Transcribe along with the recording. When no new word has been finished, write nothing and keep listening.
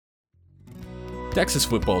Texas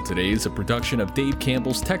Football Today is a production of Dave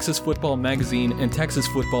Campbell's Texas Football Magazine and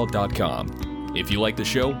TexasFootball.com. If you like the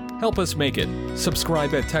show, help us make it.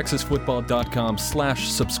 Subscribe at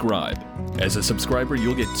TexasFootball.com/subscribe. As a subscriber,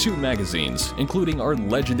 you'll get 2 magazines, including our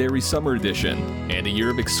legendary summer edition, and a year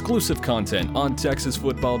of exclusive content on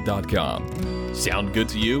TexasFootball.com. Sound good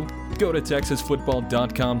to you? Go to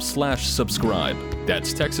TexasFootball.com/subscribe.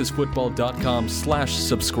 That's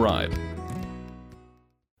TexasFootball.com/subscribe.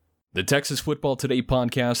 The Texas Football Today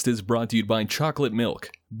podcast is brought to you by Chocolate Milk,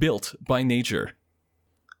 built by nature.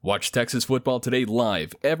 Watch Texas Football Today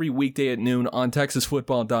live every weekday at noon on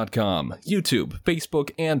TexasFootball.com, YouTube,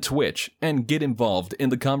 Facebook, and Twitch, and get involved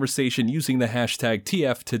in the conversation using the hashtag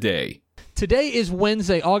TFToday. Today is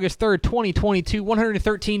Wednesday, August 3rd, 2022,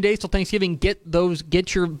 113 days till Thanksgiving. Get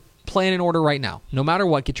your plan in order right now. No matter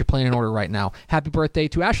what, get your plan in order right now. Happy birthday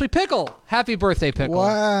to Ashley Pickle. Happy birthday, Pickle.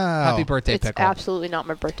 Wow. Happy birthday, It's Pickle. absolutely not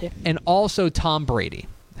my birthday. And also Tom Brady.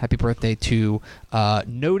 Happy birthday to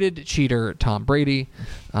noted cheater Tom Brady,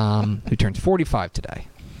 who turns 45 today.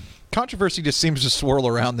 Controversy just seems to swirl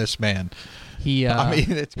around this man. He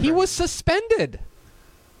it's was suspended.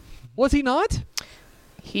 Was he not?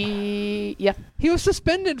 He was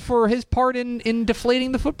suspended for his part in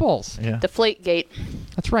deflating the footballs. Yeah. Deflategate.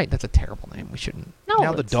 That's right. That's a terrible name. We shouldn't. No,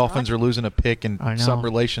 Now the it's Dolphins not. are losing a pick in I know. some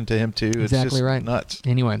relation to him, too. It's Exactly just right. nuts.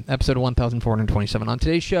 Anyway, episode 1427. On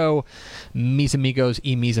today's show, mis amigos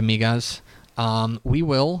y mis amigas, we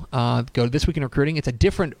will go to This Week in Recruiting. It's a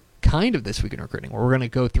different kind of This Week in Recruiting, where we're going to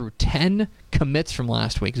go through 10 commits from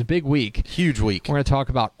last week. It's a big week. Huge week. We're going to talk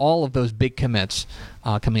about all of those big commits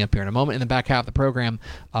coming up here in a moment. In the back half of the program,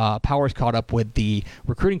 Powers caught up with the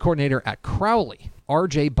recruiting coordinator at Crowley,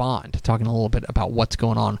 R.J. Bond, talking a little bit about what's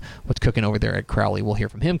going on, what's cooking over there at Crowley. We'll hear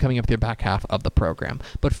from him coming up the back half of the program.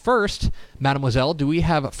 But first, Mademoiselle, do we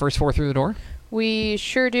have first 4 through the door? We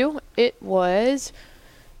sure do. It was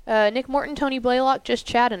Nick Morton, Tony Blaylock, Just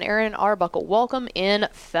Chad, and Aaron Arbuckle. Welcome in,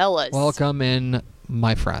 fellas. Welcome in,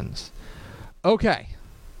 my friends. Okay,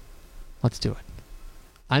 let's do it.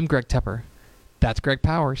 I'm Greg Tepper. That's Greg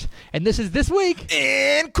Powers. And this is This Week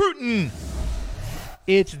And Cruton.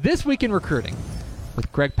 It's This Week in Recruiting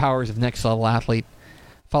with Greg Powers of Next Level Athlete.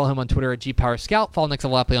 Follow him on Twitter at GPowersScout. Follow Next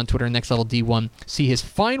Level Athlete on Twitter at Next Level D1. See his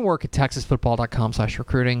fine work at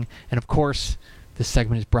TexasFootball.com/recruiting. And of course, this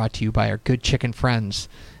segment is brought to you by our good chicken friends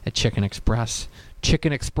at Chicken Express.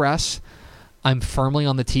 Chicken Express, I'm firmly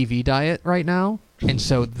on the TV diet right now, and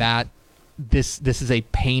so that this is a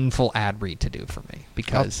painful ad read to do for me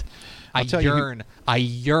because I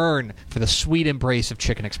yearn for the sweet embrace of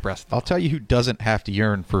Chicken Express. I'll tell you who doesn't have to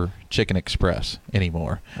yearn for Chicken Express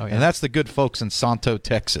anymore. Oh, yeah? And that's the good folks in Santo,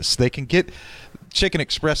 Texas. They can get Chicken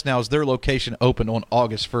Express now as their location open on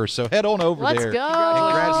August 1st. So head on over Let's there. go.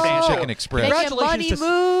 Congrats to Chicken Express. Making money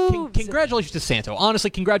moves. Congratulations to Santo. Honestly,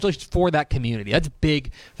 congratulations for that community. That's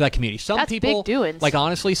big for that community. Some That's people, big doings. like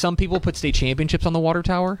honestly, some people put state championships on the water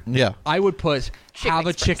tower. Yeah. I would put have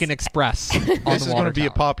a Chicken Express on the water tower. This is going to be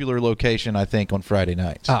a popular location, I think, on Friday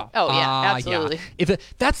nights. Oh, yeah, absolutely. Yeah.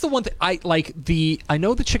 That's the one thing I like. I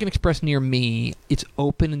know the Chicken Express near me. It's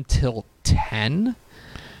open until 10.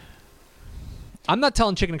 I'm not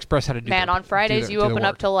telling Chicken Express how to do. Man, on Fridays you open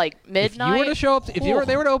up till like midnight. If you were to show up,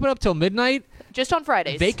 they were to open up till midnight. Just on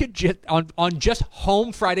Fridays. They could just on just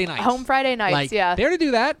home Friday nights. Home Friday nights, like, yeah. They're to do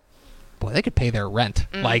that. Boy, they could pay their rent.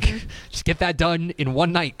 Mm-hmm. Like, just get that done in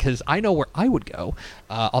one night because I know where I would go.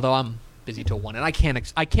 Although I'm busy till 1, and I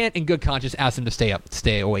can't in good conscience ask them to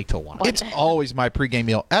stay awake till 1. It's always my pregame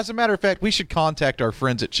meal. As a matter of fact, we should contact our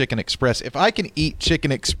friends at Chicken Express. If I can eat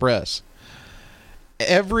Chicken Express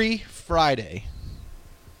every Friday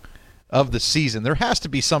of the season, there has to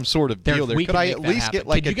be some sort of deal there. Could I at least get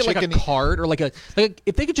like a chicken card or like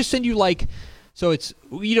if they could just send you like, so it's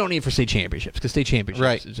you don't need it for state championships because state championships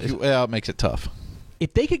right? is, Well, it makes it tough.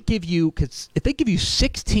 if they could give you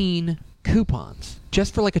 16 coupons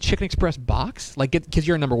just for like a Chicken Express box, like because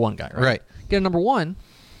you're a number 1 guy, right? Right. Get a number 1.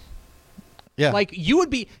 Yeah. Like you would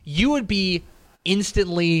be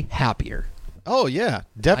instantly happier. Oh yeah,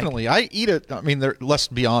 definitely. I eat it. I mean, let's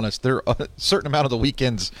be honest. There are a certain amount of the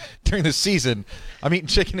weekends during the season, I'm eating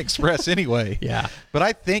Chicken Express anyway. Yeah. But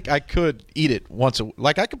I think I could eat it once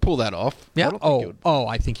like I could pull that off. Yeah. I don't think it would.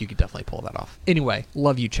 I think you could definitely pull that off. Anyway,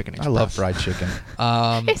 love you, Chicken Express. I love fried chicken.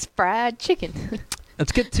 It's fried chicken.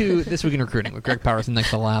 Let's get to This Week in Recruiting with Greg Powers and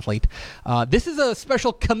Next Level Athlete. This is a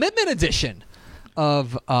special commitment edition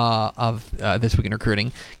of This Week in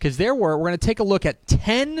Recruiting because we're going to take a look at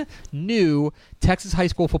 10 new Texas high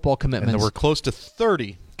school football commitments. And there were close to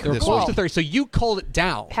 30 They were this close week. to 30. So you called it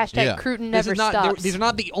down. Hashtag Yeah. Cruton This never is not, stops. these are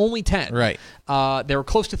not the only 10. Right. There were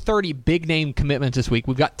close to 30 big name commitments this week.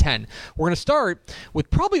 We've got 10. We're going to start with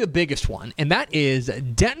probably the biggest one, and that is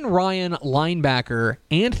Denton Ryan linebacker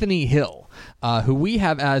Anthony Hill, who we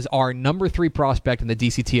have as our number 3 prospect in the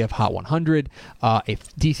DCTF Hot 100, a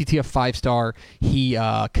DCTF 5-star. He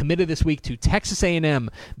committed this week to Texas A&M,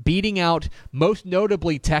 beating out most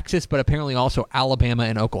notably Texas, but apparently also Alabama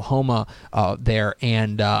and Oklahoma there.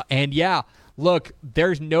 And yeah, look,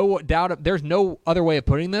 there's no doubt, there's no other way of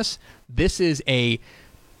putting this. This is a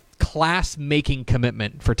class-making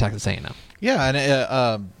commitment for Texas A&M. Yeah,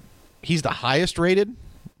 and he's the highest-rated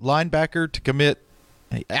linebacker to commit.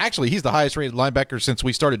 Actually, he's the highest-rated linebacker since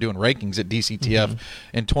we started doing rankings at DCTF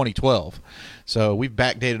in 2012. So we've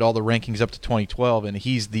backdated all the rankings up to 2012, and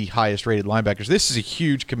he's the highest-rated linebacker. This is a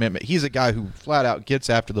huge commitment. He's a guy who flat-out gets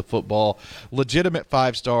after the football. Legitimate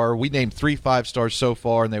 5-star. We named 3 5-stars so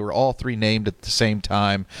far, and they were all 3 named at the same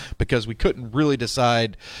time because we couldn't really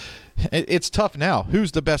decide. It's tough now.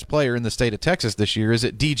 Who's the best player in the state of Texas this year? Is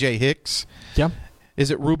it DJ Hicks? Yeah. Is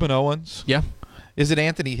it Reuben Owens? Yeah. Is it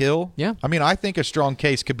Anthony Hill? Yeah. I mean, I think a strong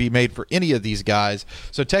case could be made for any of these guys.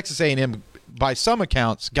 So Texas A&M, by some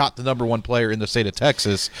accounts, got the number 1 player in the state of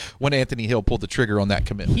Texas when Anthony Hill pulled the trigger on that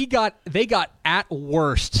commitment. They got at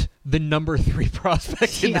worst the number 3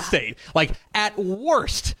 prospect in the state. Like at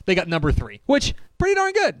worst, they got number 3, which pretty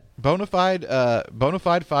darn good. Bonafide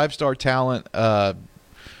 5-star talent.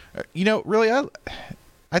 Really,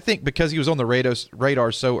 I think because he was on the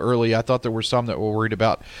radar so early, I thought there were some that were worried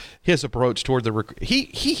about his approach toward the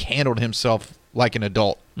he handled himself like an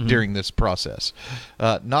adult during this process.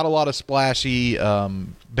 Not a lot of splashy,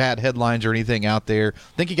 bad headlines or anything out there.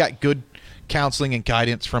 I think he got good counseling and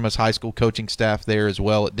guidance from his high school coaching staff there as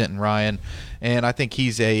well at Denton Ryan, and I think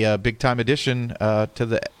he's a big-time addition to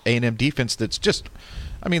the A&M defense that's just –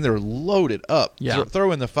 I mean, they're loaded up. Yeah.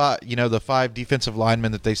 Throw in the 5 defensive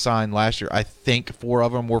linemen that they signed last year. I think 4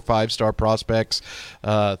 of them were 5-star prospects.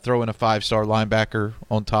 Throw in a 5-star linebacker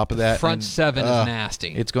on top of that. Front 7 is nasty.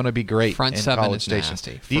 It's going to be great. Front in 7 College is Station.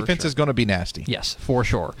 nasty, for Defense sure. is going to be nasty. Yes, for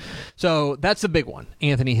sure. So that's the big one.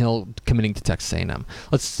 Anthony Hill committing to Texas A&M.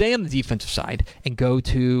 Let's stay on the defensive side and go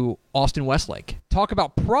to Austin Westlake. Talk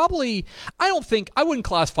about probably, I wouldn't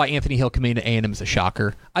classify Anthony Hill committing to A&M as a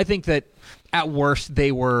shocker. I think that at worst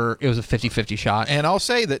it was a 50-50 shot. And I'll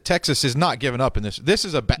say that Texas is not giving up in this. This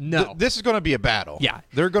is this is going to be a battle. Yeah.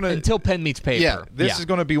 They're going to until pen meets paper. Yeah, this is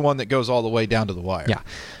going to be one that goes all the way down to the wire.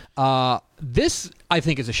 Yeah. This, I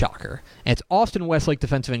think, is a shocker. And it's Austin Westlake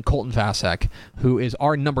defensive end Colton Vasek, who is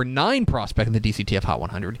our number 9 prospect in the DCTF Hot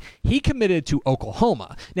 100. He committed to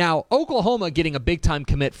Oklahoma. Now, Oklahoma getting a big-time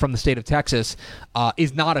commit from the state of Texas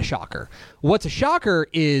is not a shocker. What's a shocker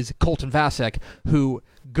is Colton Vasek, who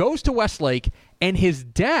goes to Westlake, and his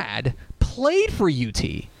dad played for UT.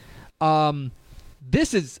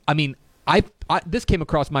 This is, I mean, this came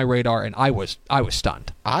across my radar, and I was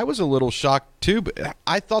stunned. I was a little shocked too, but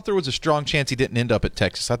I thought there was a strong chance he didn't end up at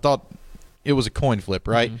Texas. I thought it was a coin flip,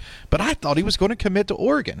 right? But I thought he was going to commit to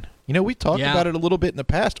Oregon. We talked about it a little bit in the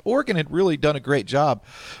past. Oregon had really done a great job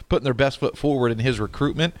putting their best foot forward in his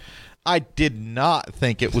recruitment. I did not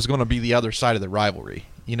think it was going to be the other side of the rivalry.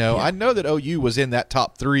 I know that OU was in that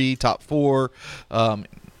top 3, top 4, and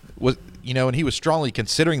he was strongly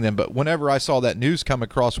considering them. But whenever I saw that news come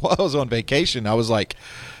across while I was on vacation, I was like,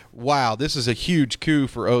 wow, this is a huge coup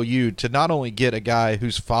for OU to not only get a guy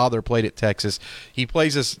whose father played at Texas, he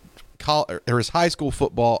plays his high school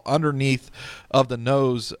football underneath of the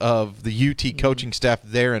nose of the UT coaching staff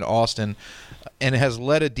there in Austin, and has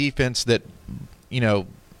led a defense that,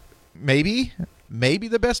 maybe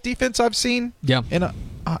the best defense I've seen. Yeah.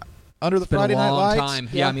 Under the Been Friday a Night long Lights. time.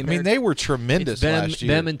 Yeah, I mean they were tremendous last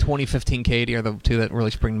year. Them and 2015 Katie are the 2 that really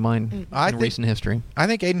spring to mind in recent history. I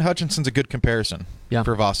think Aiden Hutchinson's a good comparison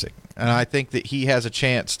for Vasek, and I think that he has a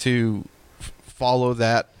chance to follow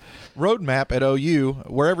that roadmap at OU.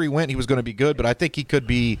 Wherever he went, he was going to be good, but I think he could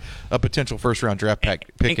be a potential first-round draft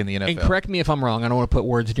pick in the NFL. And correct me if I'm wrong. I don't want to put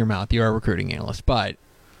words in your mouth. You are a recruiting analyst, but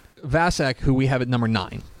Vasek, who we have at number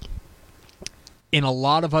 9, in a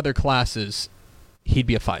lot of other classes, he'd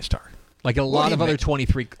be a 5-star. Like a lot of other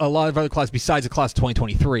classes besides the class of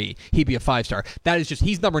 2023, he'd be a 5-star. That is just,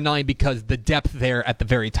 he's number 9 because the depth there at the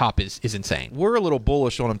very top is insane. We're a little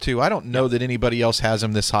bullish on him too. I don't know that anybody else has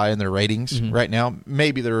him this high in their ratings right now.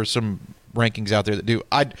 Maybe there are some rankings out there that do.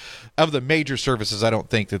 Of the major services, I don't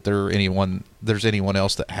think that there's anyone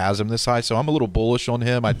else that has him this high. So I'm a little bullish on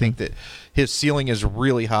him. I think that his ceiling is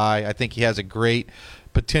really high. I think he has a great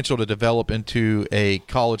potential to develop into a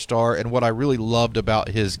college star. And what I really loved about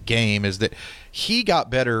his game is that he got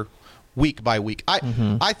better week by week.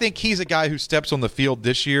 I think he's a guy who steps on the field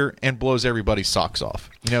this year and blows everybody's socks off.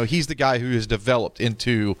 You know, he's the guy who has developed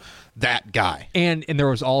into that guy. And there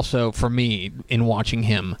was also, for me, in watching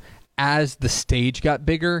him, as the stage got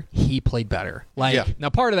bigger, he played better. Now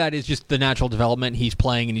part of that is just the natural development. He's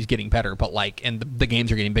playing and he's getting better, but and the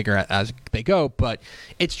games are getting bigger as they go. But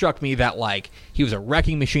it struck me that he was a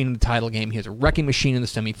wrecking machine in the title game. He was a wrecking machine in the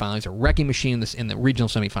semifinals. He's a wrecking machine in the regional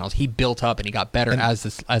semifinals. He built up and he got better as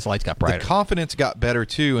the lights got brighter. The confidence got better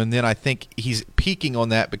too, and then I think he's peaking on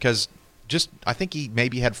that because I think he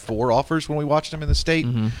maybe had 4 offers when we watched him in the state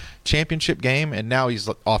championship game, and now he's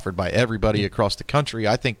offered by everybody across the country.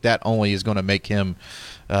 I think that only is going to make him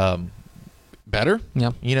better.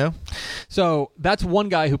 Yeah. You know? So that's one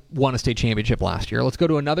guy who won a state championship last year. Let's go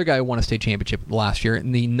to another guy who won a state championship last year,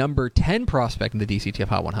 and the number 10 prospect in the DCTF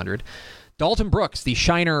Hot 100. Dalton Brooks, the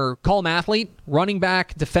Shiner Column athlete, running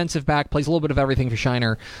back, defensive back, plays a little bit of everything for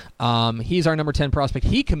Shiner. He's our number 10 prospect.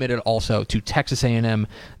 He committed also to Texas A&M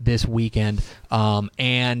this weekend.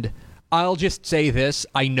 And I'll just say this.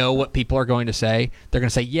 I know what people are going to say. They're going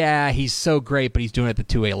to say, yeah, he's so great, but he's doing it at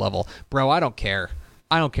the 2A level. Bro, I don't care.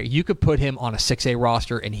 You could put him on a 6A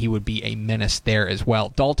roster, and he would be a menace there as well.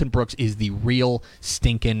 Dalton Brooks is the real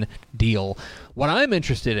stinking deal. What I'm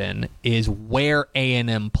interested in is where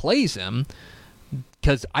A&M plays him,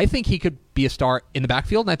 because I think he could be a star in the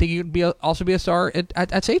backfield, and I think he could also be a star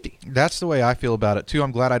at safety. That's the way I feel about it, too.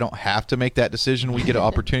 I'm glad I don't have to make that decision. We get an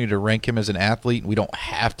opportunity to rank him as an athlete. We don't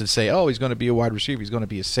have to say, oh, he's going to be a wide receiver. He's going to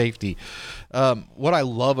be a safety. What I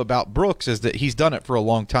love about Brooks is that he's done it for a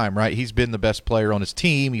long time, right? He's been the best player on his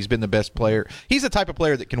team. He's been the best player. He's the type of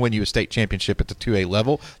player that can win you a state championship at the 2A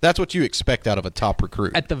level. That's what you expect out of a top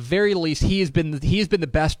recruit. At the very least, he has been the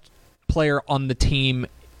best player on the team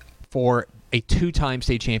for a 2-time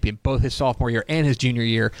state champion, both his sophomore year and his junior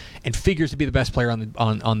year, and figures to be the best player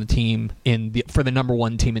on the team for the number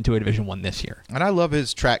 1 team in 2A Division I this year. And I love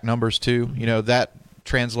his track numbers too. You know, that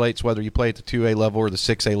translates whether you play at the 2A level or the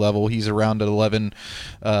 6A level. He's around an 11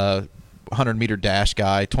 100-meter dash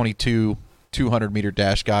guy, 22 200-meter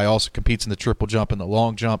dash guy, also competes in the triple jump and the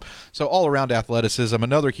long jump. So all-around athleticism.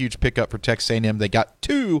 Another huge pickup for Texas A&M. They got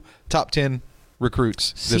 2 top 10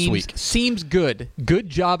 recruits this week. Seems good. Good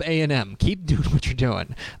job, A&M. Keep doing what you're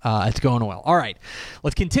doing. It's going well. All right.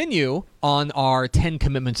 Let's continue on our 10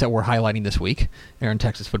 commitments that we're highlighting this week here in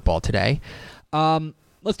Texas football today.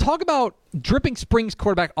 Let's talk about Dripping Springs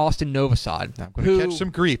quarterback Austin Novosad. I'm going to catch some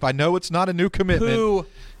grief. I know it's not a new commitment. Who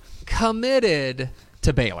committed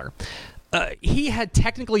to Baylor. He had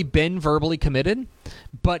technically been verbally committed,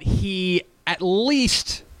 but he at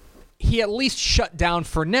least shut down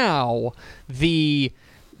for now the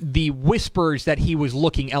whispers that he was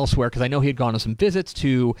looking elsewhere, because I know he had gone on some visits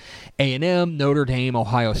to A&M, Notre Dame,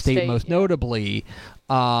 Ohio State most notably,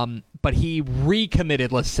 but he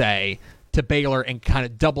recommitted, let's say, to Baylor and kind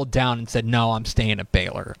of doubled down and said, no, I'm staying at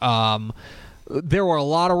Baylor. There were a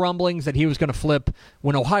lot of rumblings that he was going to flip.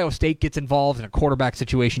 When Ohio State gets involved in a quarterback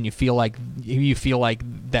situation, you feel like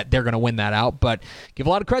that they're going to win that out. But give a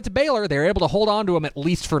lot of credit to Baylor; they're able to hold on to him at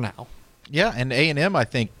least for now. Yeah, and A&M, I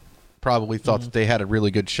think, probably thought that they had a really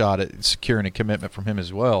good shot at securing a commitment from him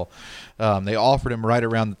as well. They offered him right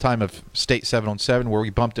around the time of State 7-on-7, where we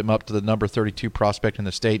bumped him up to the number 32 prospect in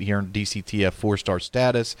the state here in DCTF 4-star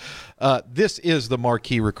status. This is the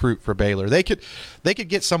marquee recruit for Baylor. They could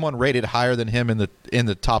get someone rated higher than him in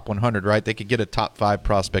the top 100, right? They could get a top 5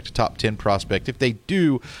 prospect, a top 10 prospect. If they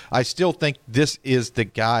do, I still think this is the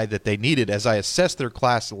guy that they needed. As I assessed their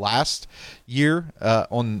class last year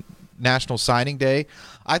on National Signing Day,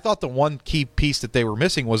 I thought the one key piece that they were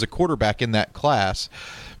missing was a quarterback in that class,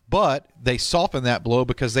 but they softened that blow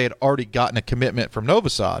because they had already gotten a commitment from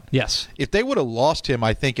Novosad. Yes. If they would have lost him,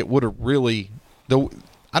 I think it would have really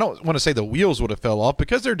I don't want to say the wheels would have fell off,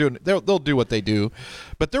 because they'll do what they do,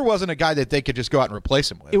 but there wasn't a guy that they could just go out and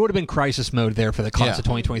replace him with. It would have been crisis mode there for the class of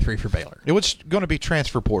 2023 for Baylor. It was going to be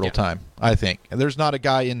transfer portal time, I think. And there's not a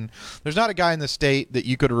guy in the state that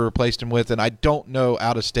you could have replaced him with, and I don't know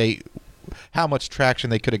out of state how much traction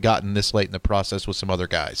they could have gotten this late in the process with some other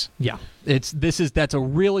guys. Yeah, that's a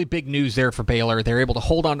really big news there for Baylor. They're able to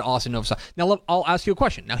hold on to Austin Novosad. Now, I'll ask you a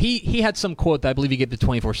question. Now, he had some quote that I believe he gave to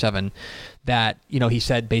 24/7 that, he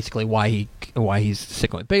said basically why he's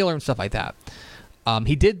sticking with Baylor and stuff like that.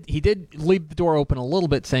 He did leave the door open a little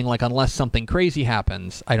bit, saying unless something crazy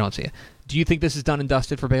happens, I don't see it. Do you think this is done and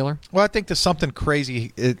dusted for Baylor? Well, I think that something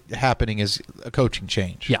crazy happening is a coaching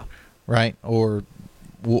change. Yeah. Right? Or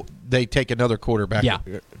they take another quarterback,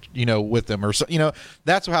 with them, or so.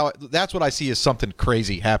 That's what I see as something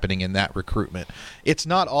crazy happening in that recruitment. It's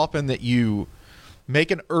not often that you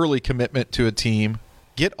make an early commitment to a team,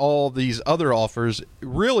 get all these other offers,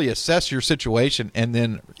 really assess your situation, and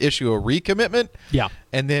then issue a recommitment. Yeah.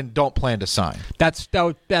 And then don't plan to sign. That's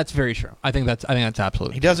very true. I think that's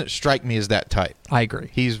absolutely. He doesn't strike me as that type. I agree.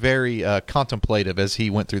 He's very contemplative as he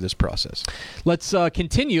went through this process. Let's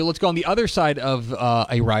continue. Let's go on the other side of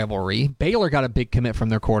a rivalry. Baylor got a big commit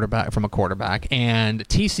from a quarterback, and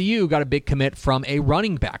TCU got a big commit from a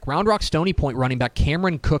running back. Round Rock Stony Point running back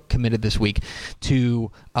Cameron Cook committed this week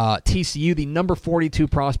to TCU, the number 42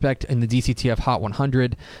 prospect in the DCTF Hot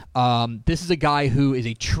 100. This is a guy who is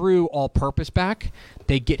a true all-purpose back.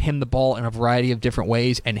 They get him the ball in a variety of different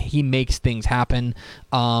ways, and he makes things happen.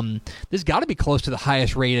 This got to be close to the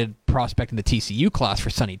highest-rated prospect in the TCU class for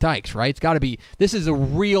Sonny Dykes, right? It's got to be. This is a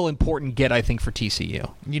real important get, I think, for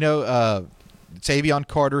TCU. You know, Savion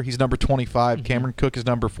Carter, he's number 25. Mm-hmm. Cameron Cook is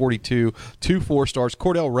number 42. 2 4-stars.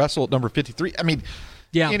 Cordell Russell at number 53. I mean,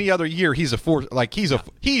 any other year he's a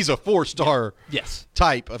he's a 4-star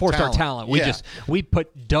type of 4-star talent. We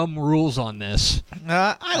put dumb rules on this.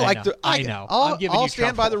 I know. I'll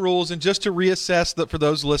stand by the rules, and just to reassess for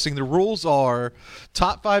those listening, the rules are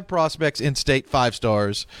top 5 prospects in state 5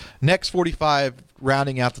 stars, next 45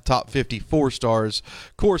 rounding out the top 50 4 stars,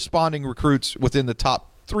 corresponding recruits within the top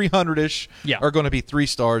 300-ish are going to be 3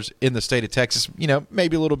 stars in the state of Texas. You know,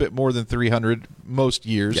 maybe a little bit more than 300 most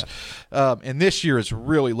years. Yeah. And this year is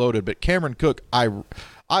really loaded. But Cameron Cook, I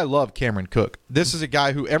love Cameron Cook. This is a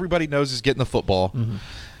guy who everybody knows is getting the football,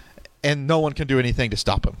 and no one can do anything to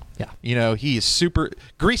stop him. Yeah. You know, he is super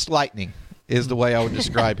greased lightning is the way I would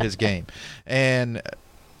describe his game. And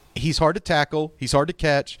he's hard to tackle. He's hard to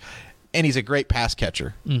catch. And he's a great pass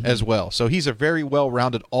catcher as well. So he's a very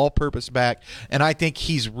well-rounded all-purpose back, and I think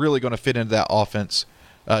he's really going to fit into that offense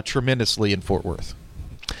tremendously in Fort Worth.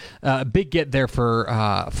 Big get there for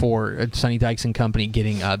Sonny Dykes and company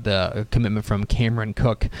getting the commitment from Cameron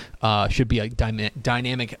Cook. Should be a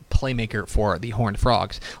dynamic playmaker for the Horned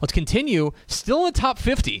Frogs. Let's continue. Still in the top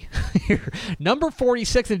 50 here. Number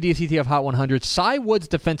 46 in the DCTF Hot 100, Cy Woods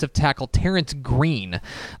defensive tackle Terrence Green.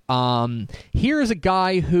 Here is a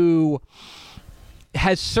guy who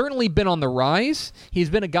has certainly been on the rise. He's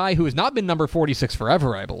been a guy who has not been number 46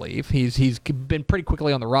 forever, I believe. He's been pretty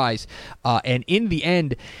quickly on the rise. And in the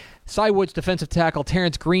end, Cy Woods defensive tackle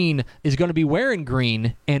Terrence Green is going to be wearing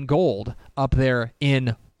green and gold up there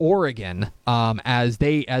in Oregon as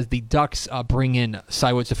the Ducks bring in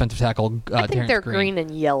Cy Woods defensive tackle I think Terrence they're Green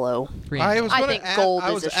and yellow. I think gold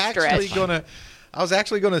is a stretch. I was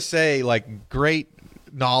actually going to say, like, great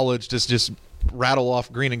knowledge to just rattle off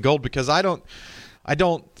green and gold, because I don't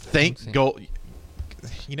think gold.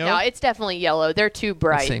 You know, no, it's definitely yellow. They're too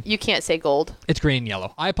bright. You can't say gold. It's green and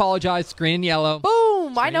yellow. I apologize. It's green and yellow.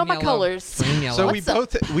 Boom! I know my colors. Green and yellow.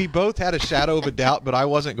 So we both had a shadow of a doubt, but I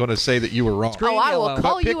wasn't going to say that you were wrong. I will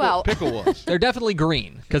call you out. Pickle was. They're definitely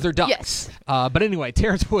green because they're Ducks. Yes. But anyway,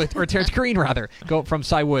 Terrence Green rather, go from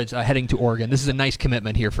Cy Woods heading to Oregon. This is a nice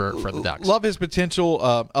commitment here for the Ducks. Love his potential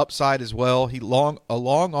upside as well. He long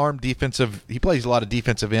arm defensive. He plays a lot of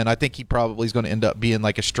defensive end. I think he probably is going to end up being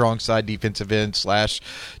like a strong side defensive end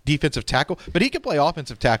 / defensive tackle. But he can play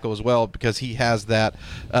offensive tackle as well, because he has that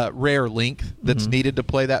rare length that's needed to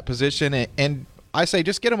play that position. And I say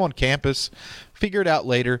just get him on campus, figure it out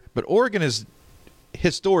later. But Oregon is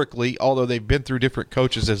historically, although they've been through different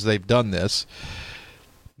coaches as they've done this,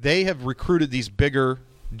 they have recruited these bigger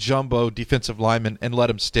jumbo defensive linemen and let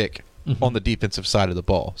them stick on the defensive side of the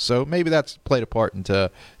ball. So maybe that's played a part into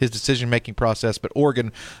his decision-making process. But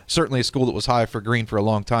Oregon, certainly a school that was high for Green for a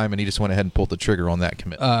long time, and he just went ahead and pulled the trigger on that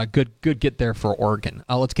commitment. Good get there for Oregon.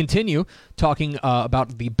 Let's continue talking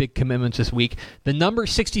about the big commitments this week. The number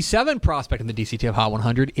 67 prospect in the DCTF Hot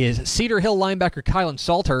 100 is Cedar Hill linebacker Kylan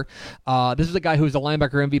Salter. This is a guy who is the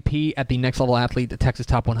linebacker MVP at the Next Level Athlete, the Texas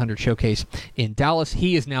Top 100 Showcase in Dallas.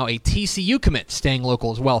 He is now a TCU commit, staying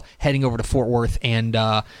local as well, heading over to Fort Worth, and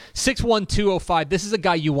 6'1", 205. This is a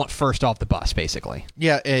guy you want first off the bus, basically.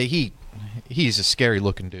 Yeah, he's a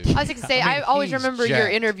scary-looking dude. I was going to say, I always remember your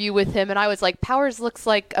interview with him, and I was like, Powers looks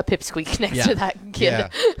like a pipsqueak next to that kid.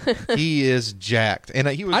 Yeah. He is jacked. And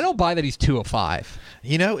he was. I don't buy that he's 205.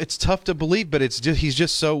 You know, it's tough to believe, but he's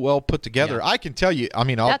just so well put together. Yeah. I can tell you,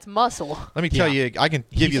 that's muscle. Let me tell you, I can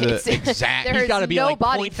give you the exact. He's got to be like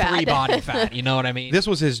body 0.3 body fat. You know what I mean? This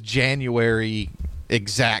was his January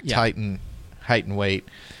exact height and weight.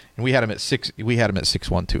 And we had him at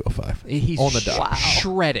 6'1", 205. He's on the dot.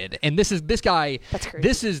 Shredded. And this guy. That's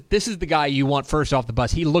crazy. This is the guy you want first off the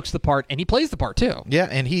bus. He looks the part, and he plays the part too. Yeah,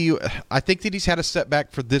 and I think that he's had a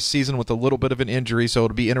setback for this season with a little bit of an injury, so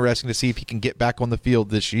it'll be interesting to see if he can get back on the field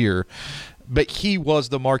this year. But he was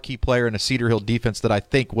the marquee player in a Cedar Hill defense that I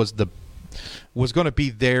think was going to be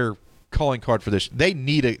their calling card for this. They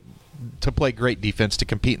need to play great defense to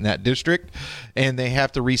compete in that district, and they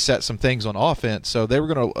have to reset some things on offense. So they were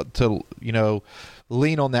going to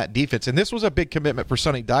lean on that defense. And this was a big commitment for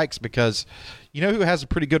Sonny Dykes because you know who has a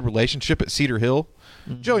pretty good relationship at Cedar Hill?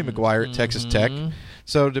 Joey McGuire at Texas Tech.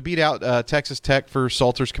 So to beat out Texas Tech for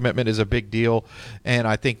Salter's commitment is a big deal, and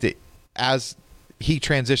I think that as he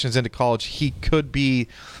transitions into college, he could be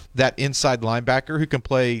that inside linebacker who can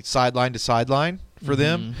play sideline to sideline for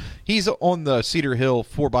them. He's on the Cedar Hill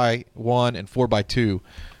 4x1 and 4x2.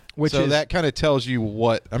 So that kind of tells you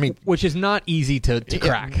what – I mean – which is not easy to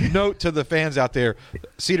crack. Note to the fans out there,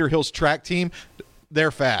 Cedar Hill's track team,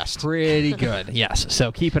 they're fast. Pretty good, yes.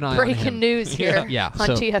 So keep an eye on him. Breaking news here on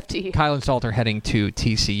TFT. Kylan Salter heading to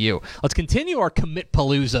TCU. Let's continue our commit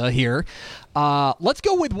palooza here. Let's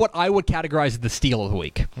go with what I would categorize as the steal of the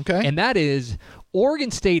week. Okay. And that is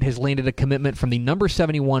Oregon State has landed a commitment from the number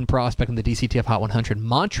 71 prospect in the DCTF Hot 100,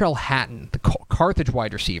 Montrell Hatton, the Carthage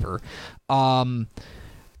wide receiver. I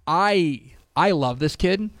love this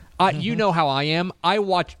kid. You know how I am. I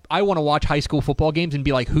want to watch high school football games and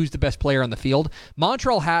be like, who's the best player on the field?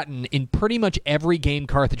 Montrell Hatton, in pretty much every game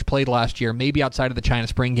Carthage played last year, maybe outside of the China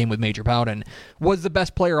Spring game with Major Bowden, was the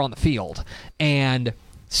best player on the field. And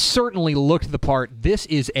certainly looked the part. This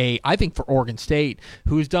is I think for Oregon State,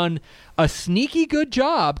 who's done a sneaky good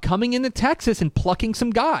job coming into Texas and plucking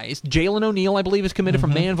some guys. Jalen O'Neal, I believe, is committed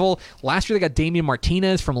from Manville. Last year they got Damian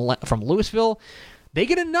Martinez from Louisville. They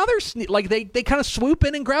get another, they kind of swoop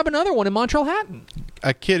in and grab another one in Montrell Hatton.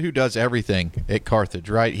 A kid who does everything at Carthage,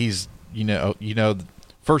 right? He's,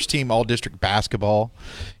 first team all-district basketball.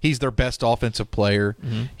 He's their best offensive player.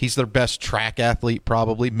 He's their best track athlete,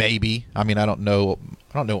 probably, maybe. I mean, I don't know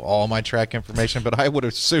all my track information, but I would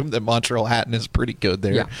assume that Montrell Hatton is pretty good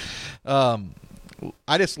there. Yeah.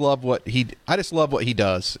 I just love what he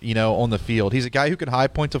does, on the field. He's a guy who can high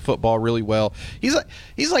point the football really well.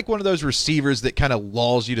 He's like one of those receivers that kind of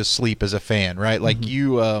lulls you to sleep as a fan, right? Like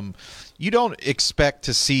you don't expect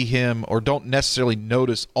to see him or don't necessarily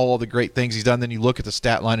notice all the great things he's done. Then you look at the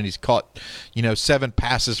stat line and he's caught, 7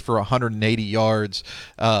 passes for 180 yards,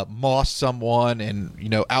 mossed someone and,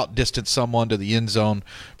 outdistanced someone to the end zone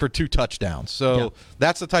for 2 touchdowns. So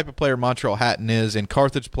that's the type of player Montrell Hatton is, and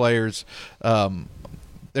Carthage players,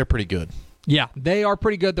 they're pretty good. Yeah, they are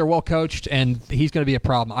pretty good. They're well coached, and he's going to be a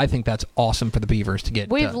problem. I think that's awesome for the Beavers to get.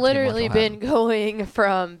 We've literally been going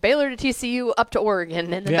from Baylor to TCU up to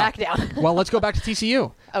Oregon and then back down. Well, let's go back to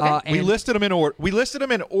TCU. Okay. We listed them in order. We listed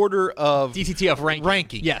them in order of DCTF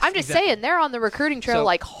ranking. Yes, I'm just saying they're on the recruiting trail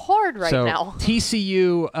hard right now.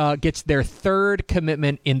 TCU gets their 3rd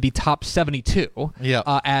commitment in the top 72.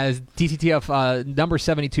 As DCTF number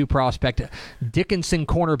 72 prospect Dickinson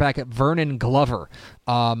cornerback Vernon Glover,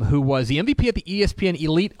 who was the MVP at the ESPN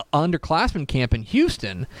Elite Underclassmen Camp in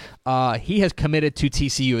Houston. He has committed to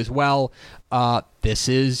TCU as well. This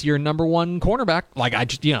is your number 1 cornerback.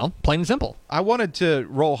 Plain and simple. I wanted to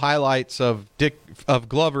roll highlights of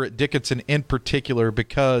Glover at Dickinson in particular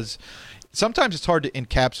because sometimes it's hard to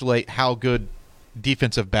encapsulate how good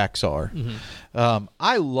defensive backs are.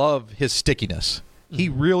 I love his stickiness. He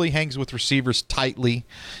really hangs with receivers tightly.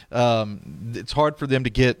 It's hard for them to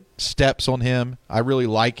get steps on him. I really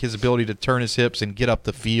like his ability to turn his hips and get up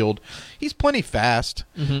the field. He's plenty fast.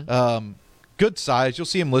 Good size. You'll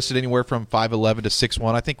see him listed anywhere from 5'11 to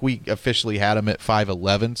 6'1. I think we officially had him at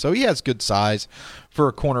 5'11, so he has good size for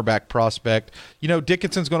a cornerback prospect.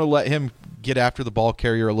 Dickinson's going to let him get after the ball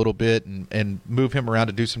carrier a little bit and move him around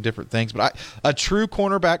to do some different things. But a true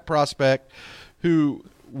cornerback prospect who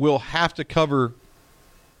will have to cover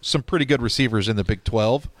some pretty good receivers in the Big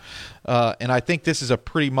 12. And I think this is a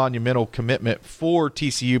pretty monumental commitment for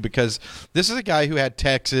TCU because this is a guy who had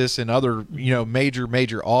Texas and other,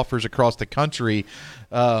 major offers across the country.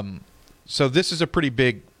 So this is a pretty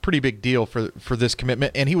big deal for this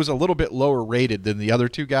commitment. And he was a little bit lower rated than the other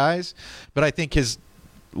 2 guys, but I think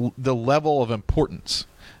the level of importance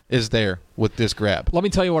is there with this grab. Let me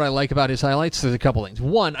tell you what I like about his highlights. There's a couple things.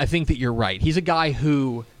 One, I think that you're right. He's a guy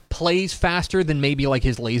who plays faster than maybe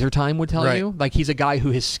his laser time would tell you. He's a guy who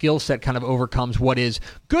his skill set kind of overcomes what is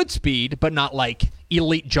good speed, but not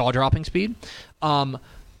elite jaw-dropping speed.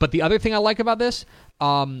 But the other thing I like about this,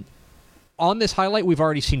 on this highlight, we've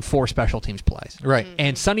already seen 4 special teams plays. Right.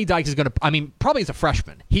 And Sonny Dykes is going to, probably as a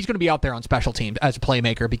freshman, he's going to be out there on special teams as a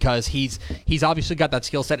playmaker because he's obviously got that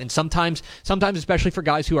skill set. And sometimes, especially for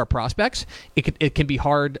guys who are prospects, it can be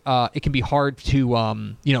hard. It can be hard to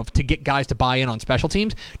to get guys to buy in on special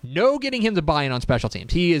teams. No getting him to buy in on special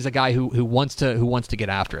teams. He is a guy who wants to get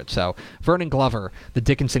after it. So Vernon Glover, the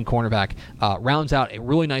Dickinson cornerback, rounds out a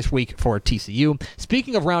really nice week for TCU.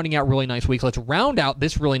 Speaking of rounding out really nice weeks, let's round out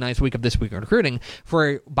this really nice week of This Week in Recruiting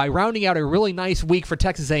by rounding out a really nice week for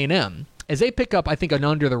Texas A&M. As they pick up, I think, an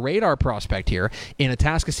under-the-radar prospect here in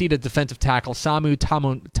Atascocita defensive tackle Samu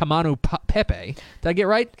Tamanu Pepe. Did I get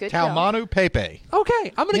right? Good job. Taumanu Pepe.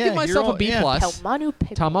 Okay, I'm going to give myself a B+.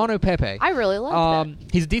 Taumanu Pepe. I really like that.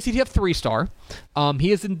 He's a DCTF 3-star.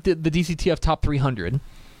 He is in the DCTF top 300.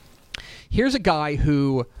 Here's a guy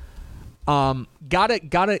who got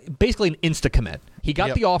it basically an insta-commit. He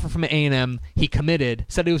got the offer from A&M. He committed,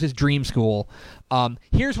 said it was his dream school.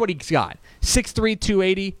 Here's what he's got. 6'3",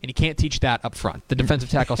 280, and you can't teach that up front. The defensive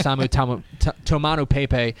tackle, Samu Taumanu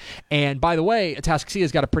Pepe. And by the way,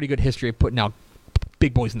 Atascocita's got a pretty good history of putting out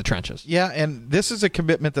big boys in the trenches. Yeah, and this is a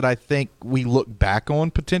commitment that I think we look back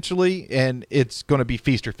on potentially, and it's going to be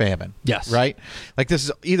feast or famine. Yes. Right? Like this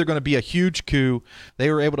is either going to be a huge coup.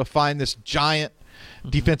 They were able to find this giant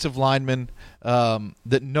defensive lineman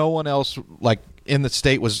that no one else in the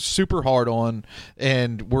state was super hard on,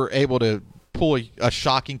 and were able to pull a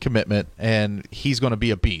shocking commitment, and he's going to be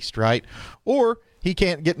a beast, right? Or he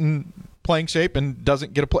can't get in playing shape and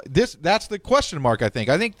doesn't get a play. That's the question mark, I think.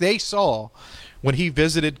 I think they saw when he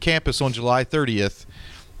visited campus on July 30th,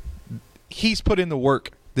 he's put in the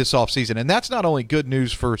work this offseason, and that's not only good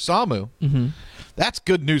news for Samu, that's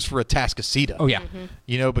good news for Atascocita. Oh, yeah.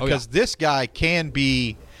 Because this guy can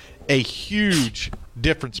be a huge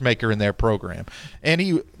difference maker in their program. And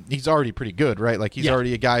he's already pretty good, right? Like he's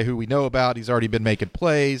already a guy who we know about. He's already been making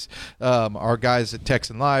plays. Our guys at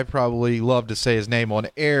Texan Live probably love to say his name on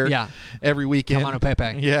air every weekend. Taumanu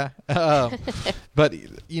Pepe. Yeah. But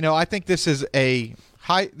I think this is a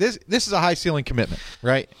high ceiling commitment,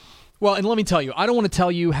 right? Well, and let me tell you, I don't want to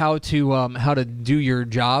tell you how to do your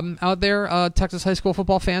job out there, Texas high school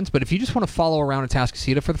football fans, but if you just want to follow around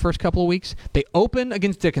Atascocita for the first couple of weeks, they open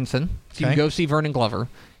against Dickinson, so you can go see Vernon Glover,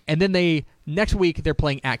 and then next week they're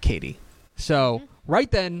playing at Katy. So right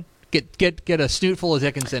then, get a snootful of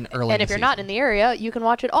Dickinson early. And if you're not in the area, you can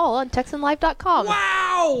watch it all on TexanLive.com.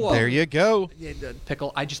 Wow! There you go.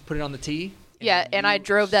 Pickle, I just put it on the tee. Yeah, and I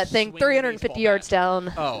drove that thing 350 yards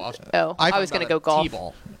down. I was going to go golf.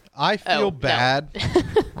 T-ball. I feel bad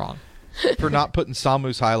Wrong. for not putting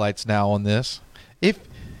Samu's highlights now on this. If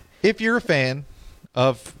you're a fan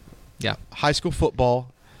of high school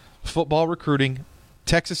football recruiting,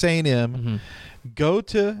 Texas A&M, go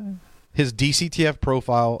to his DCTF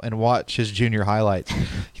profile and watch his junior highlights.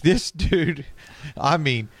 This dude,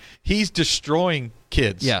 he's destroying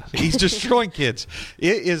kids. Yeah. He's destroying kids.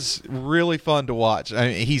 It is really fun to watch.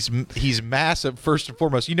 He's massive, first and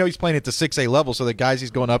foremost. He's playing at the 6A level, so the guys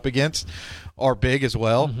he's going up against are big as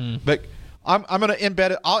well. But I'm going to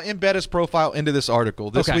embed it. I'll embed his profile into this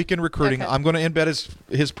article. This Week in Recruiting, I'm going to embed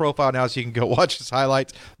his profile now so you can go watch his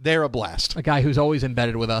highlights. They're a blast. A guy who's always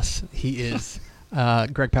embedded with us. He is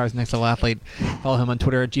Greg Powers, Next Level Athlete. Follow him on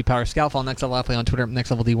Twitter at GPowersScout. Follow Next Level Athlete on Twitter at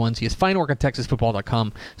Next Level D1. See his fine work at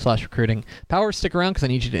TexasFootball.com/recruiting. Powers, stick around because I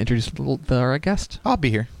need you to introduce our guest. I'll be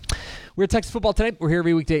here. We're at Texas Football Today. We're here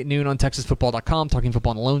every weekday at noon on TexasFootball.com, talking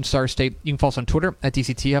football in the Lone Star State. You can follow us on Twitter at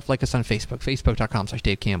DCTF. Like us on Facebook,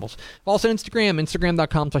 Facebook.com/Dave Campbell's. Follow us on Instagram,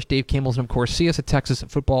 Instagram.com/Dave Campbell's. And, of course, see us at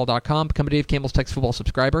TexasFootball.com. Become a Dave Campbell's Texas Football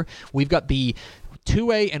subscriber. We've got the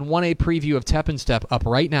 2A and 1A preview of Tep and Step up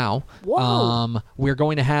right now. Whoa. We're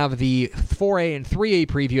going to have the 4A and 3A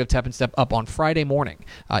preview of Tep and Step up on Friday morning.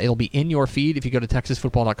 It'll be in your feed if you go to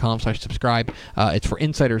TexasFootball.com/subscribe. It's for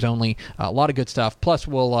insiders only. A lot of good stuff. Plus,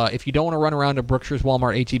 we'll if you don't want to run around to Brookshire's,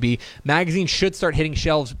 Walmart, HEB, magazines should start hitting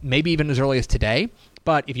shelves maybe even as early as today.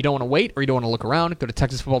 But if you don't want to wait or you don't want to look around, go to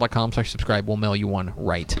TexasFootball.com/subscribe. We'll mail you one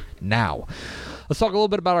right now. Let's talk a little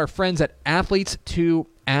bit about our friends at Athletes to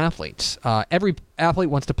Athletes. Every athlete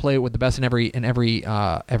wants to play with the best, and every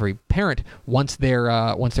parent wants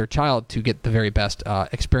their child to get the very best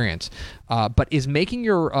experience. But is basing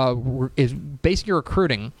your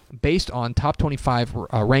recruiting based on top 25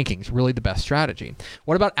 rankings really the best strategy?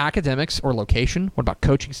 What about academics or location? What about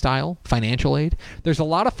coaching style, financial aid? There's a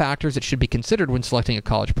lot of factors that should be considered when selecting a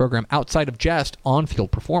college program outside of just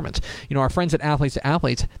on-field performance. Our friends at Athletes to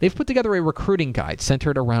Athletes, they've put together a recruiting guide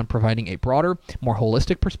centered around providing a broader, more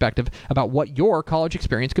holistic perspective about what your college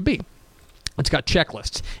experience could be. It's got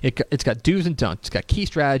checklists. It's got do's and don'ts. It's got key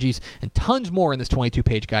strategies and tons more in this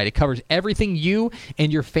 22-page guide. It covers everything you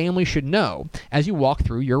and your family should know as you walk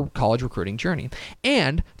through your college recruiting journey.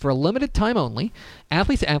 And for a limited time only,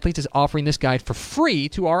 Athletes to Athletes is offering this guide for free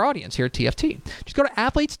to our audience here at TFT. Just go to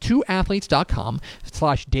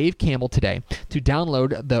athletes2athletes.com/Dave Campbell today to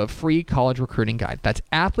download the free college recruiting guide. That's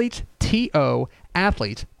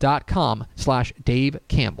athletes2athletes.com/Dave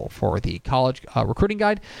Campbell for the college recruiting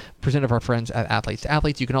guide presented by our friends at Athletes to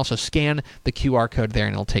Athletes. You can also scan the QR code there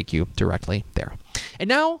and it'll take you directly there. And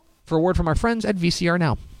now for a word from our friends at VCR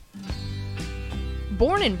Now.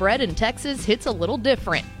 Born and bred in Texas hits a little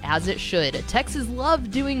different, as it should. Texas loves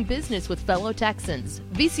doing business with fellow Texans.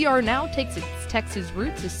 VCR Now takes its Texas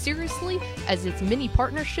roots as seriously as its many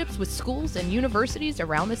partnerships with schools and universities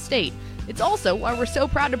around the state. It's also why we're so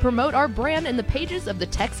proud to promote our brand in the pages of the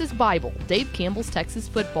Texas Bible, Dave Campbell's Texas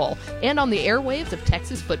Football, and on the airwaves of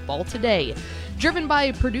Texas Football Today. Driven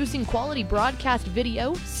by producing quality broadcast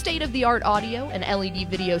video, state-of-the-art audio, and LED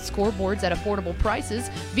video scoreboards at affordable prices,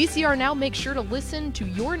 VCR Now makes sure to listen to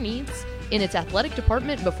your needs in its athletic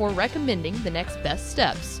department before recommending the next best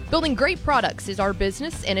steps. Building great products is our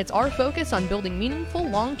business, and it's our focus on building meaningful,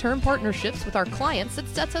 long-term partnerships with our clients that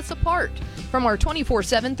sets us apart. From our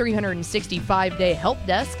 24/7, 365-day help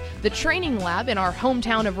desk, the training lab in our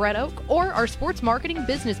hometown of Red Oak, or our sports marketing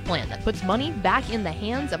business plan that puts money back in the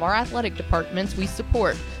hands of our athletic departments we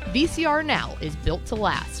support, VCR Now is built to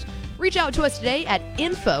last. Reach out to us today at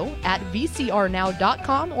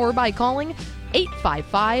info@vcrnow.com or by calling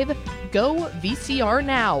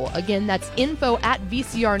 855-GO-VCR-NOW. Again, that's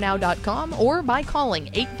info@vcrnow.com or by calling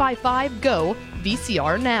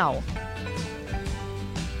 855-GO-VCR-NOW.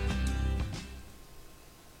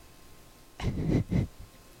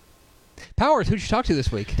 Powers, who'd you talk to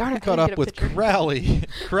this week? Darn it, I caught up with Crowley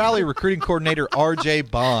recruiting coordinator R.J.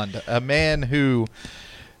 Bond, a man who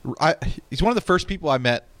he's one of the first people I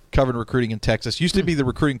met covering recruiting in Texas. Used to be the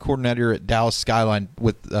recruiting coordinator at Dallas Skyline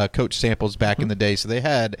with Coach Samples back in the day. So they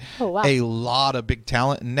had a lot of big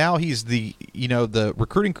talent, and now he's the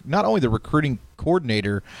recruiting, not only the recruiting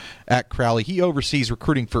coordinator at Crowley, he oversees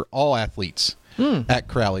recruiting for all athletes at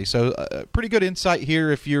Crowley. So pretty good insight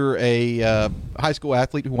here if you're a high school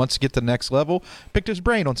athlete who wants to get to the next level. Picked his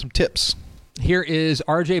brain on some tips. Here is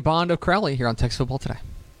R.J. Bond of Crowley here on Texas Football Today.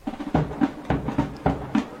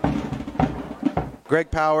 Greg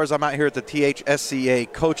Powers, I'm out here at the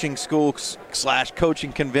THSCA Coaching School /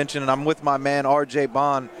 Coaching Convention, and I'm with my man R.J.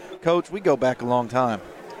 Bond. Coach, we go back a long time.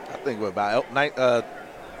 I think we're about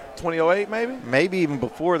 2008 maybe? Maybe even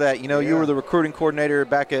before that. You were the recruiting coordinator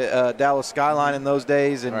back at Dallas Skyline in those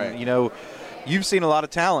days, and, right. You've seen a lot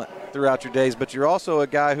of talent throughout your days, but you're also a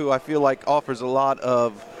guy who I feel like offers a lot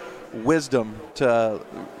of wisdom to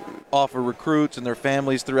offer recruits and their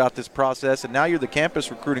families throughout this process. And now you're the campus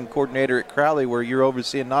recruiting coordinator at Crowley, where you're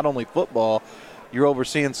overseeing not only football, you're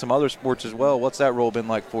overseeing some other sports as well. What's that role been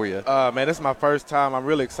like for you? Man, this is my first time. I'm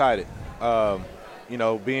really excited.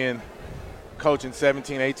 Being coaching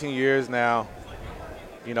 17, 18 years now,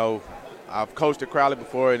 I've coached at Crowley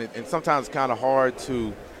before, and sometimes it's kind of hard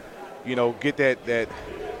to, get that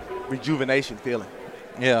rejuvenation feeling.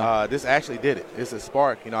 Yeah. This actually did it. It's a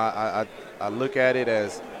spark. I look at it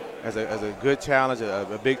as a good challenge,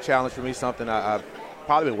 a big challenge for me, something I've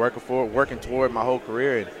probably been working toward my whole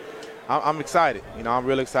career. And I'm excited. I'm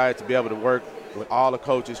really excited to be able to work with all the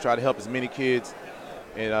coaches, try to help as many kids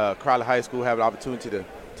in Crowley High School have an opportunity to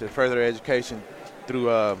further their education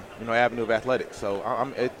through avenue of athletics. So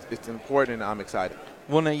it's important, and I'm excited.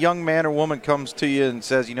 When a young man or woman comes to you and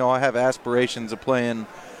says, I have aspirations of playing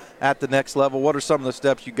at the next level, what are some of the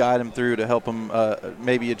steps you guide them through to help them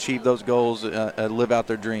maybe achieve those goals, live out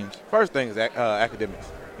their dreams? First thing is academics.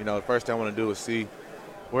 The first thing I want to do is see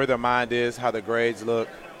where their mind is, how their grades look,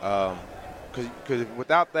 because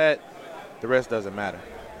without that, the rest doesn't matter.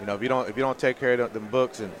 If you don't take care of them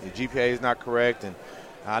books and your GPA is not correct, and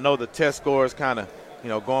I know the test score is kind of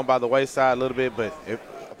going by the wayside a little bit, but if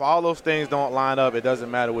all those things don't line up, it doesn't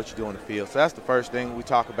matter what you do in the field. So that's the first thing we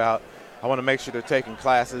talk about. I want to make sure they're taking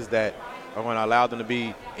classes that are going to allow them to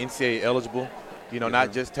be NCAA eligible,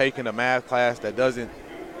 not just taking a math class that doesn't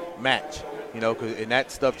match, and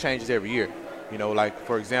that stuff changes every year. Like,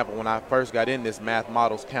 for example, when I first got in this, math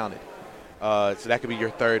models counted. So that could be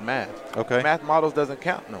your third math. Okay. Math models doesn't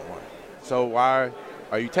count no more. So why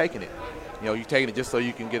are you taking it? You're taking it just so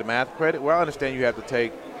you can get a math credit? Well, I understand you have to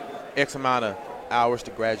take X amount of hours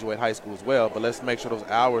to graduate high school as well, but let's make sure those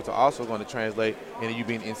hours are also going to translate into you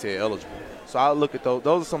being NCAA eligible. So I look at those.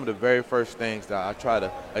 Those are some of the very first things that I try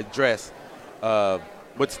to address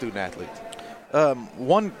with student athletes.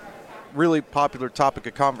 One really popular topic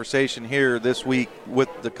of conversation here this week with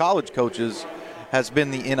the college coaches has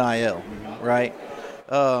been the NIL, right?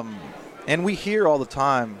 And we hear all the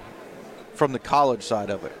time from the college side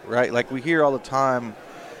of it, right? Like we hear all the time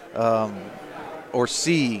or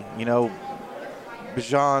see,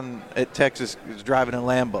 Bijan at Texas is driving a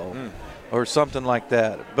Lambo or something like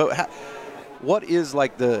that. But what is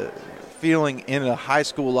like the feeling in a high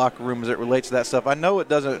school locker room as it relates to that stuff? I know it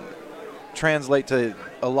doesn't translate to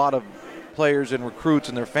a lot of players and recruits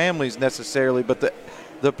and their families necessarily, but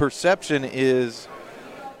the perception is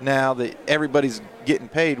now that everybody's getting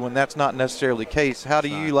paid when that's not necessarily the case. How do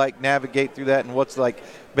you navigate through that, and what's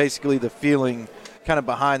basically the feeling kind of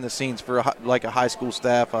behind the scenes for a high school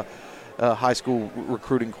staff, a high school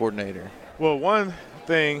recruiting coordinator? Well, one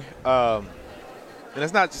thing, and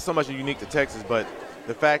it's not just so much unique to Texas, but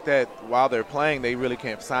the fact that while they're playing, they really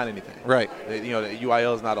can't sign anything. Right. The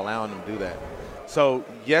UIL is not allowing them to do that. So,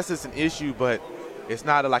 yes, it's an issue, but it's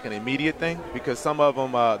not like an immediate thing because some of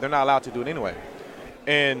them, they're not allowed to do it anyway.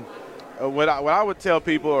 And what I would tell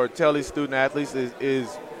people or tell these student athletes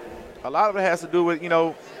is a lot of it has to do with,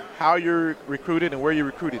 how you're recruited and where you're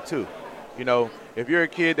recruited to. If you're a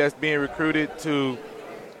kid that's being recruited to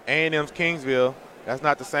A&M's Kingsville, that's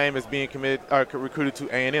not the same as being recruited to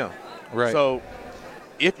A&M. Right. So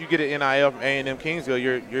if you get an NIL from A&M Kingsville,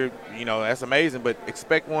 you're that's amazing, but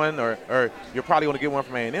expect one or you're probably going to get one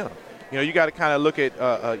from A&M. You got to kind of look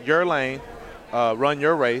at your lane, run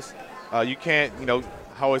your race. You can't, I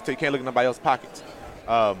always say you can't look at nobody else's pockets.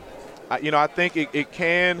 I think it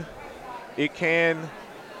can,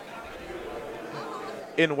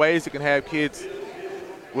 in ways it can have kids,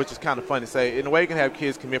 which is kind of fun to say, in a way it can have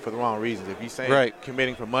kids commit for the wrong reasons. If you're saying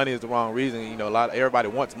committing for money is the wrong reason, everybody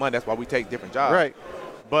wants money. That's why we take different jobs. Right.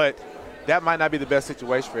 But that might not be the best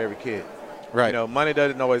situation for every kid. Right. Money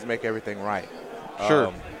doesn't always make everything right.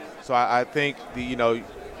 Sure. So I think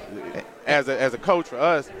as a coach for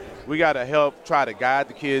us, we got to help try to guide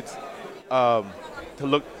the kids to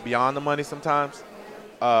look beyond the money sometimes.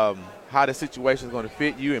 How the situation is going to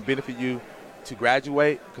fit you and benefit you to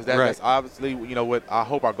graduate, because that's obviously what I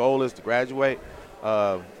hope our goal is, to graduate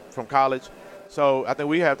from college. So I think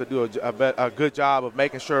we have to do a good job of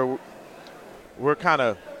making sure we're kind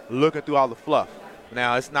of looking through all the fluff.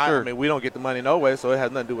 Now it's not. Sure. I mean, we don't get the money no way, so it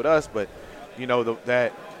has nothing to do with us. But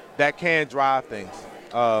that can drive things.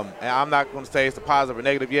 And I'm not going to say it's a positive or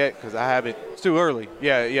negative yet because I haven't. It's too early.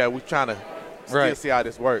 Yeah. We're trying to still see how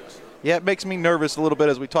this works. Yeah, it makes me nervous a little bit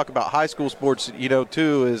as we talk about high school sports,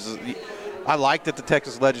 too, is I like that the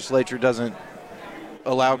Texas legislature doesn't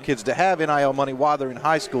allow kids to have NIL money while they're in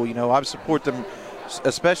high school. I support them,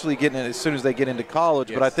 especially getting it as soon as they get into college.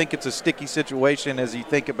 Yes. But I think it's a sticky situation as you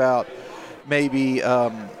think about maybe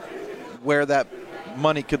where that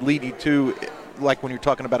money could lead you to, like when you're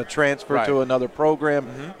talking about a transfer to another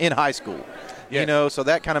program in high school. Yes. So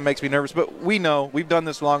that kind of makes me nervous. But we know, we've done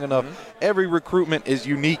this long enough. Every recruitment is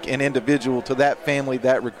unique and individual to that family,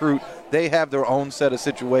 that recruit. They have their own set of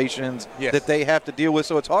situations that they have to deal with.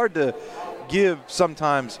 So it's hard to give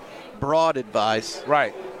sometimes broad advice.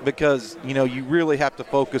 Right. Because, you really have to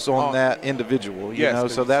focus on that individual,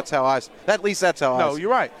 So that's how at least that's how No, you're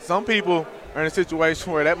right. Some people are in a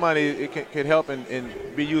situation where that money it can help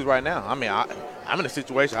and be used right now. I mean, I'm in a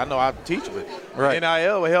situation, I know I teach, but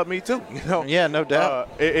NIL will help me too, Yeah, no doubt.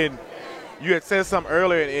 And you had said something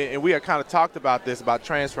earlier, and we had kind of talked about this, about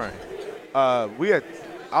transferring. I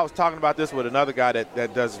was talking about this with another guy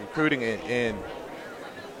that does recruiting, and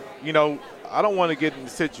I don't want to get in a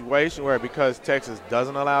situation where because Texas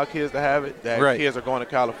doesn't allow kids to have it, that kids are going to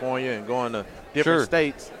California and going to different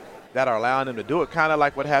states that are allowing them to do it, kind of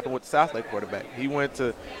like what happened with the Southlake quarterback. He went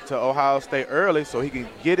to Ohio State early so he could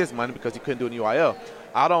get his money because he couldn't do an UIL.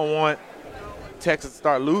 I don't want Texas to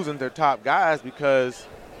start losing their top guys because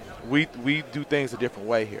we do things a different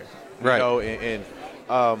way here. Right. And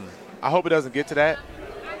I hope it doesn't get to that,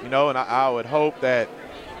 and I would hope that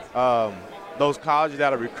those colleges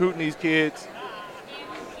that are recruiting these kids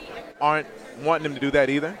aren't wanting them to do that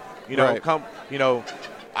either.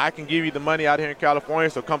 I can give you the money out here in California,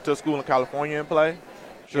 so come to a school in California and play,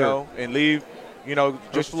 and leave,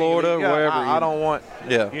 just Florida, wherever. I don't want,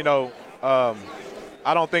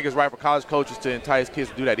 I don't think it's right for college coaches to entice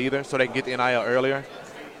kids to do that either, so they can get the NIL earlier.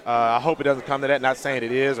 I hope it doesn't come to that. Not saying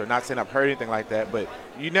it is, or not saying I've heard anything like that, but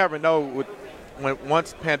you never know.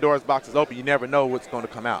 Once Pandora's box is open, you never know what's going to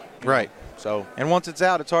come out. Right. So, and once it's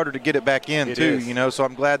out, it's harder to get it back in too. So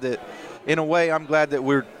I'm glad that, in a way,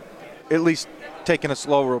 we're at least taking a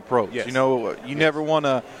slower approach. Yes. You never want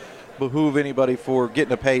to behoove anybody for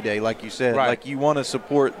getting a payday, like you said. Right. Like you want to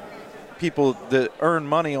support people that earn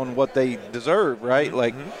money on what they deserve, right?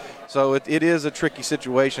 So it is a tricky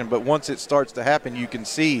situation, but once it starts to happen, you can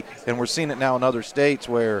see, and we're seeing it now in other states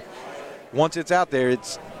where once it's out there,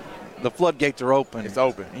 the floodgates are open. It's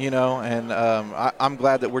open. And I'm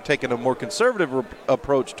glad that we're taking a more conservative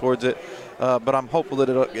approach towards it, but I'm hopeful that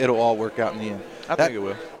it'll all work out in the end. I think it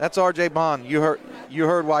will. That's R.J. Bond. You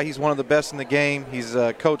heard why he's one of the best in the game. He's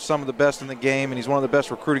coached some of the best in the game, and he's one of the best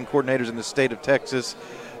recruiting coordinators in the state of Texas.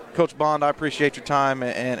 Coach Bond, I appreciate your time,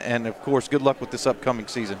 and of course, good luck with this upcoming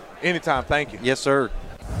season. Anytime. Thank you. Yes, sir.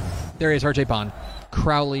 There is R.J. Bond,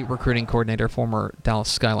 Crowley recruiting coordinator, former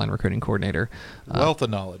Dallas Skyline recruiting coordinator. Wealth of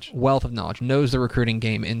knowledge. Wealth of knowledge. Knows the recruiting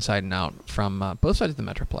game inside and out from both sides of the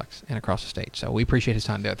Metroplex and across the state. So we appreciate his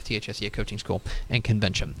time there at the THSEA Coaching School and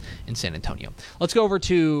Convention in San Antonio. Let's go over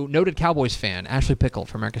to noted Cowboys fan, Ashley Pickle,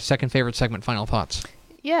 for America's second favorite segment. Final thoughts.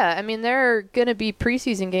 Yeah, I mean, there are going to be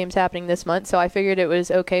preseason games happening this month, so I figured it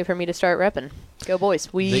was okay for me to start repping. Go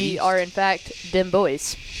boys. We are, in fact, them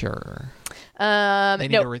boys. Sure. They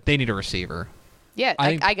need a receiver. Yeah,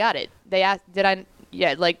 I got it. They asked, did I?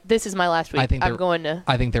 Yeah, this is my last week. I'm going to.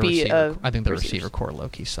 I think the be receiver core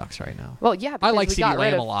low-key sucks right now. Well, yeah, I like CeeDee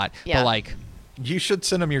Lamb a lot, but you should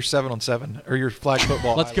send them your 7-on-7 or your flag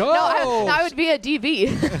football. Let's go. No, I would be a DB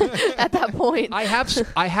at that point. I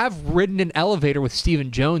have ridden an elevator with Stephen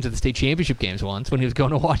Jones at the state championship games once when he was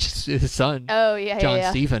going to watch his son. Oh yeah, John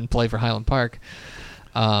Stephen play for Highland Park.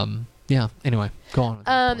 Yeah. Anyway, go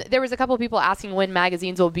on. There was a couple of people asking when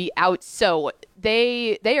magazines will be out. So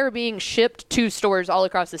they are being shipped to stores all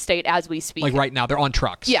across the state as we speak. Like right now, they're on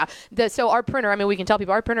trucks. Yeah. So our printer, I mean, we can tell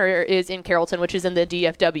people our printer is in Carrollton, which is in the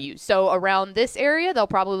DFW. So around this area, they'll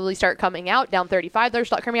probably start coming out. Down 35, they'll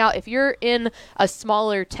start coming out. If you're in a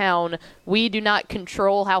smaller town, we do not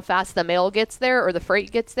control how fast the mail gets there or the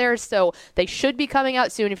freight gets there. So they should be coming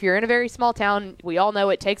out soon. If you're in a very small town, we all know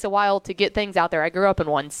it takes a while to get things out there. I grew up in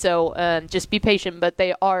one. So just be patient. But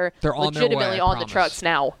they're legitimately on the trucks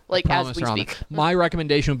now, as we speak. My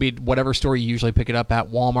recommendation would be whatever store you usually pick it up at: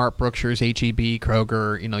 Walmart, Brookshire's, H-E-B,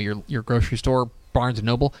 Kroger, your grocery store, Barnes &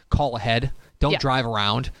 Noble. Call ahead. Don't drive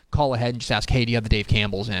around. Call ahead and just ask, hey, do you have the Dave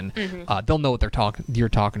Campbells in? Mm-hmm. They'll know what you're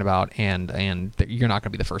talking about, and you're not going to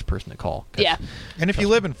be the first person to call. Yeah. And if you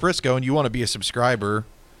live in Frisco and you want to be a subscriber,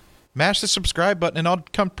 mash the subscribe button, and I'll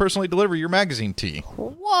come personally deliver your magazine to you.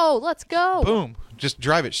 Whoa, let's go. Boom. Just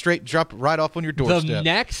drive it straight, drop it right off on your doorstep.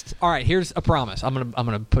 All right, here's a promise. I'm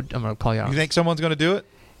gonna call you out. You think someone's gonna do it?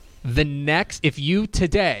 If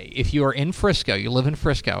you are in Frisco, you live in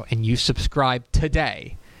Frisco, and you subscribe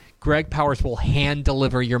today, Greg Powers will hand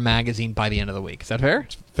deliver your magazine by the end of the week. Is that fair?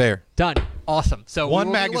 Fair. Done. Awesome. So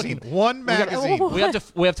one magazine. We have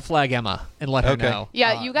to flag Emma and let her know.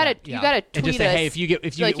 Yeah, you gotta tweet and just say, us. hey, if you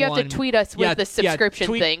get you have to tweet us with the subscription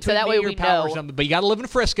thing, so that way we know. But you got to live in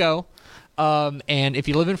Frisco. And if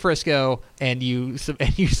you live in Frisco and you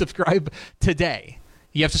subscribe today,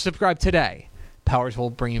 you have to subscribe today. Powers will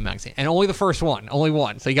bring you a magazine, and only the first one, only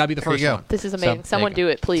one. So you got to be the first one. This is amazing. Someone do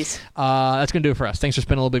it, please. That's gonna do it for us. Thanks for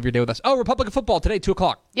spending a little bit of your day with us. Oh, Republic of Football today,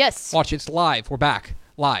 2:00. Yes. Watch it. It's live. We're back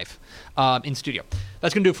live in studio.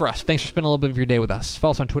 That's going to do it for us. Thanks for spending a little bit of your day with us.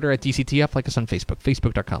 Follow us on Twitter at DCTF. Like us on Facebook,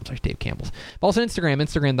 facebook.com/Dave Campbell's. Follow us on Instagram,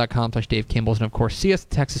 instagram.com/Dave Campbell's. And, of course, see us at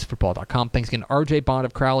TexasFootball.com. Thanks again to RJ Bond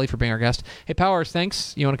of Crowley for being our guest. Hey, Powers,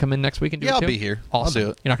 thanks. You want to come in next week and do it too? I'll be here. Awesome. I'll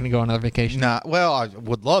do it. You're not going to go on another vacation? Nah. Well, I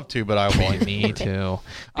would love to, but I won't. Me too.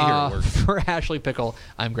 Be here at work. For Ashley Pickle,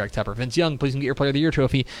 I'm Greg Tepper. Vince Young, please get your Player of the Year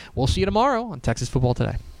trophy. We'll see you tomorrow on Texas Football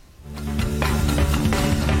Today.